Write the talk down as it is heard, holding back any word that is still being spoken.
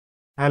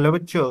Hello,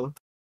 Bicho.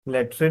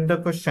 Let's read the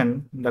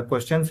question. The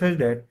question says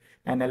that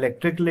an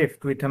electric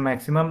lift with a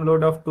maximum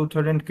load of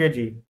 2000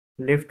 kg,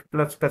 lift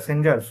plus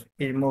passengers,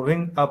 is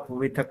moving up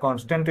with a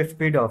constant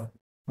speed of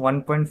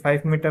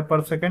 1.5 meter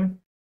per second.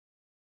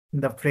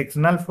 The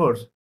frictional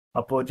force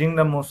opposing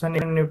the motion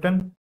in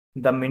Newton,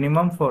 the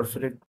minimum force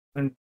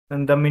and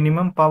the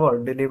minimum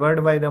power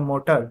delivered by the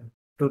motor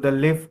to the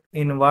lift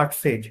in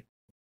watts is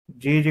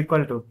G is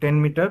equal to 10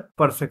 meter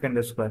per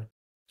second square.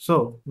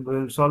 So we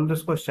will solve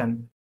this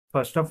question.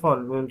 First of all,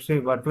 we will see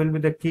what will be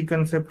the key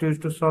concept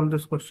used to solve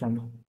this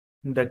question.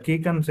 The key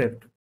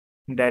concept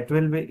that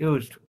will be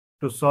used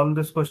to solve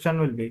this question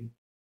will be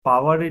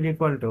power is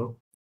equal to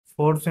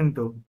force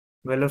into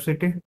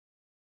velocity.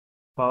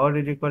 Power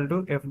is equal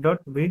to F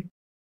dot V,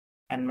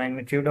 and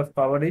magnitude of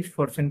power is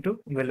force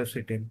into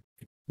velocity.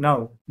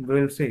 Now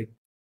we will see,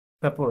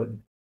 suppose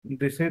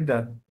this is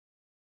the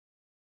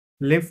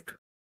lift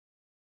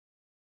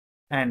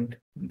and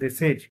this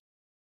is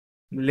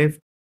lift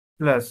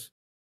plus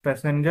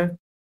passenger,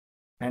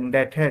 and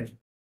that has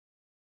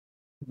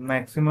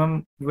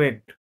maximum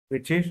weight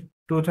which is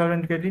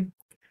 2000 kg.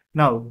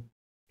 Now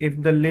if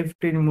the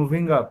lift is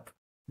moving up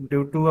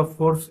due to a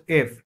force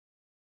F,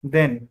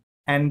 then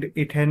and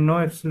it has no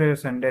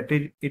acceleration, that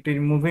is it is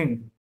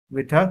moving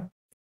with a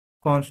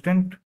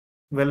constant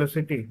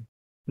velocity,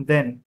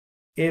 then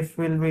F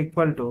will be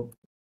equal to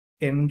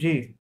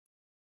mg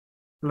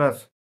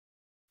plus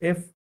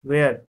F,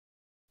 where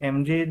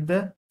mg is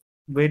the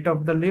weight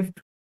of the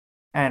lift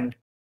and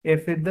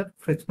F is the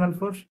frictional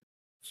force.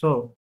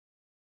 So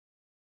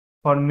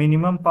for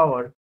minimum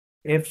power,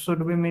 F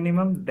should be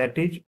minimum, that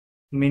is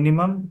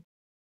minimum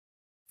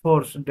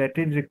force that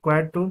is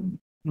required to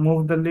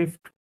move the lift.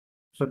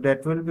 So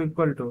that will be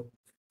equal to,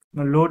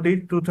 load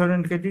is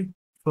 2000 kg.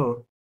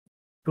 So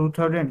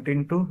 2000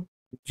 into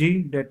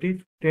G, that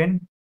is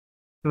 10,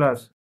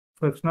 plus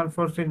frictional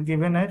force is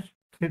given as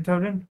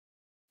 3000.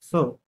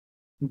 So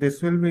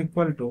this will be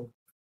equal to,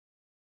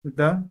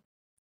 the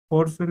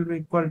force will be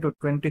equal to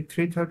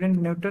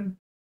 23,000 Newton.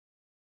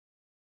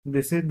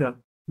 This is the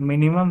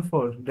minimum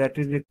force that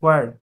is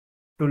required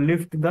to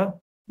lift the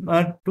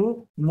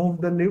to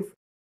move the lift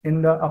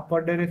in the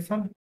upward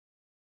direction.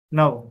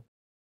 Now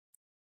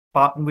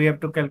we have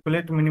to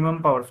calculate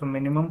minimum power. So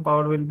minimum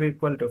power will be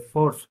equal to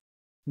force,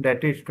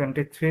 that is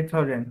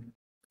 23,000,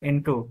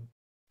 into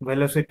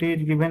velocity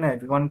is given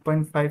as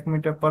 1.5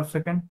 meter per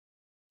second.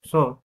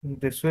 So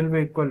this will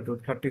be equal to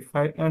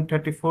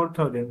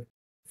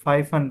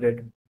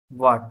 34,500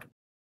 watt.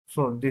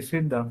 So this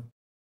is the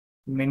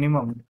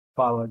minimum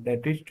power,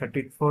 that is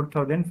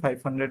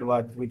 34,500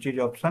 watt, which is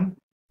option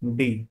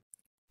D.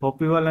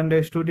 Hope you all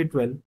understood it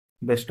well.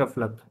 Best of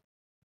luck.